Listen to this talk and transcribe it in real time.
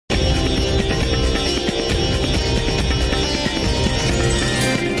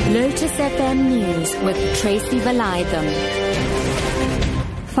Lotus FM News with Tracy Valaydham.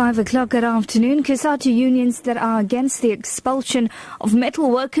 5 o'clock that afternoon, COSATU unions that are against the expulsion of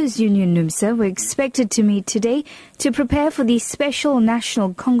Metal Workers Union NUMSA were expected to meet today to prepare for the special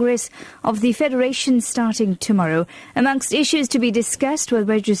National Congress of the Federation starting tomorrow. Amongst issues to be discussed were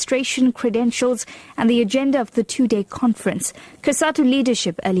registration, credentials and the agenda of the two-day conference. COSATU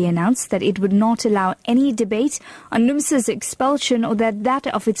leadership earlier announced that it would not allow any debate on NUMSA's expulsion or that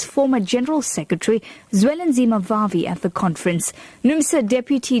of its former General Secretary, Zwelinzima Vavi, at the conference. NUMSA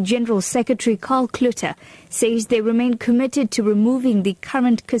Deputy General Secretary Carl Klutter says they remain committed to removing the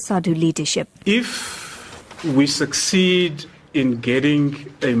current COSATU leadership. If we succeed in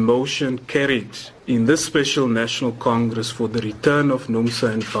getting a motion carried in this special National Congress for the return of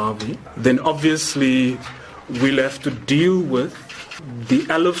NUMSA and Vavi, then obviously we'll have to deal with the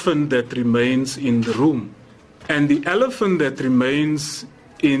elephant that remains in the room. And the elephant that remains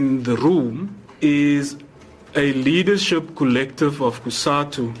in the room is a leadership collective of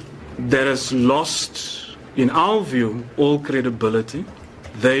COSATU that has lost, in our view, all credibility.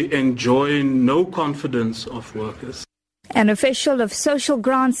 They enjoy no confidence of workers. An official of Social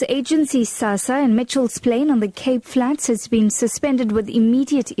Grants Agency SASSA in Mitchell's Plain on the Cape Flats has been suspended with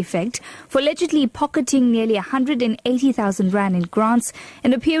immediate effect for allegedly pocketing nearly 180,000 rand in grants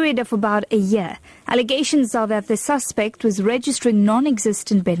in a period of about a year. Allegations are that the suspect was registering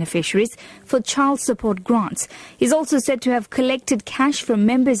non-existent beneficiaries for child support grants. He's also said to have collected cash from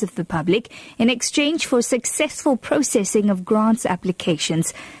members of the public in exchange for successful processing of grants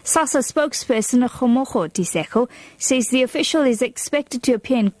applications. SASSA spokesperson Khomogo Tisego says the official is expected to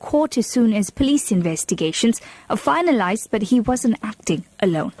appear in court as soon as police investigations are finalized, but he wasn't acting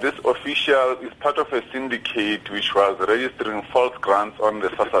alone. This official is part of a syndicate which was registering false grants on the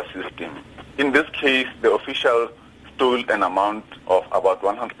SASSA system. In this case, the official stole an amount of about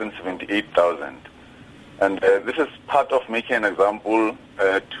 178,000. And this is part of making an example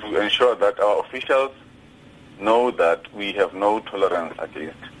to ensure that our officials know that we have no tolerance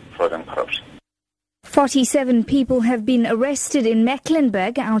against fraud and corruption. 47 people have been arrested in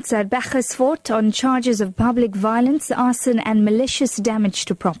Mecklenburg outside Bachersfort on charges of public violence, arson and malicious damage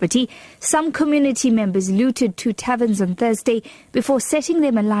to property. Some community members looted 2 taverns on Thursday before setting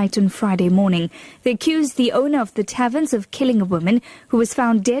them alight on Friday morning. They accused the owner of the taverns of killing a woman who was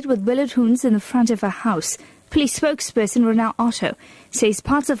found dead with bullet wounds in the front of her house. Police spokesperson Rona Otto says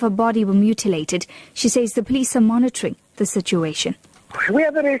parts of her body were mutilated. She says the police are monitoring the situation. We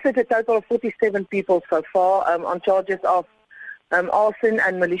have arrested a total of 47 people so far on charges of arson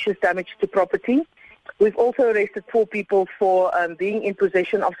and malicious damage to property. We've also arrested 4 people for being in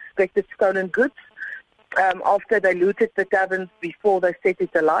possession of suspected stolen goods after they looted the taverns before they set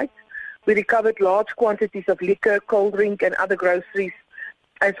it alight. We recovered large quantities of liquor, cold drink and other groceries,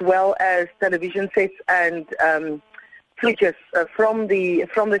 as well as television sets and fridges from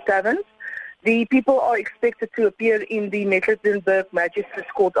the taverns. The people are expected to appear in the Mecklenburg Magistrates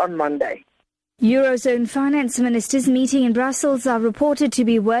Court on Monday. Eurozone finance ministers meeting in Brussels are reported to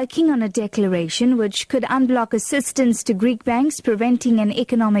be working on a declaration which could unblock assistance to Greek banks, preventing an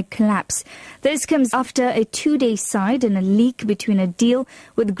economic collapse. This comes after a 2-day side in a leak between a deal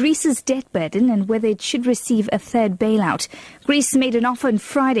with Greece's debt burden and whether it should receive a third bailout. Greece made an offer on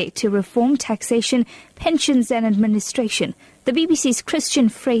Friday to reform taxation, pensions and administration. The BBC's Christian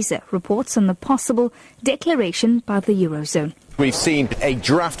Fraser reports on the possible declaration by the Eurozone. We've seen a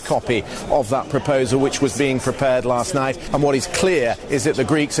draft copy of that proposal which was being prepared last night, and what is clear is that the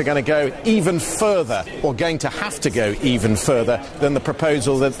Greeks are going to go even further, or going to have to go even further than the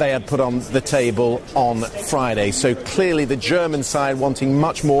proposal that they had put on the table on Friday. So clearly the German side wanting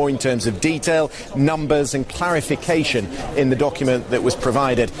much more in terms of detail, numbers and clarification in the document that was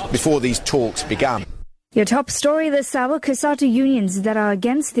provided before these talks began. Your top story this hour, COSATU unions that are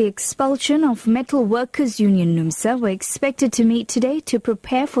against the expulsion of Metal Workers Union NUMSA were expected to meet today to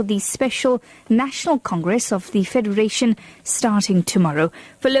prepare for the special National Congress of the Federation starting tomorrow.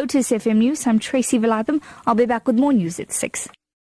 For Lotus FM News, I'm Tracy Valaydham. I'll be back with more news at 6.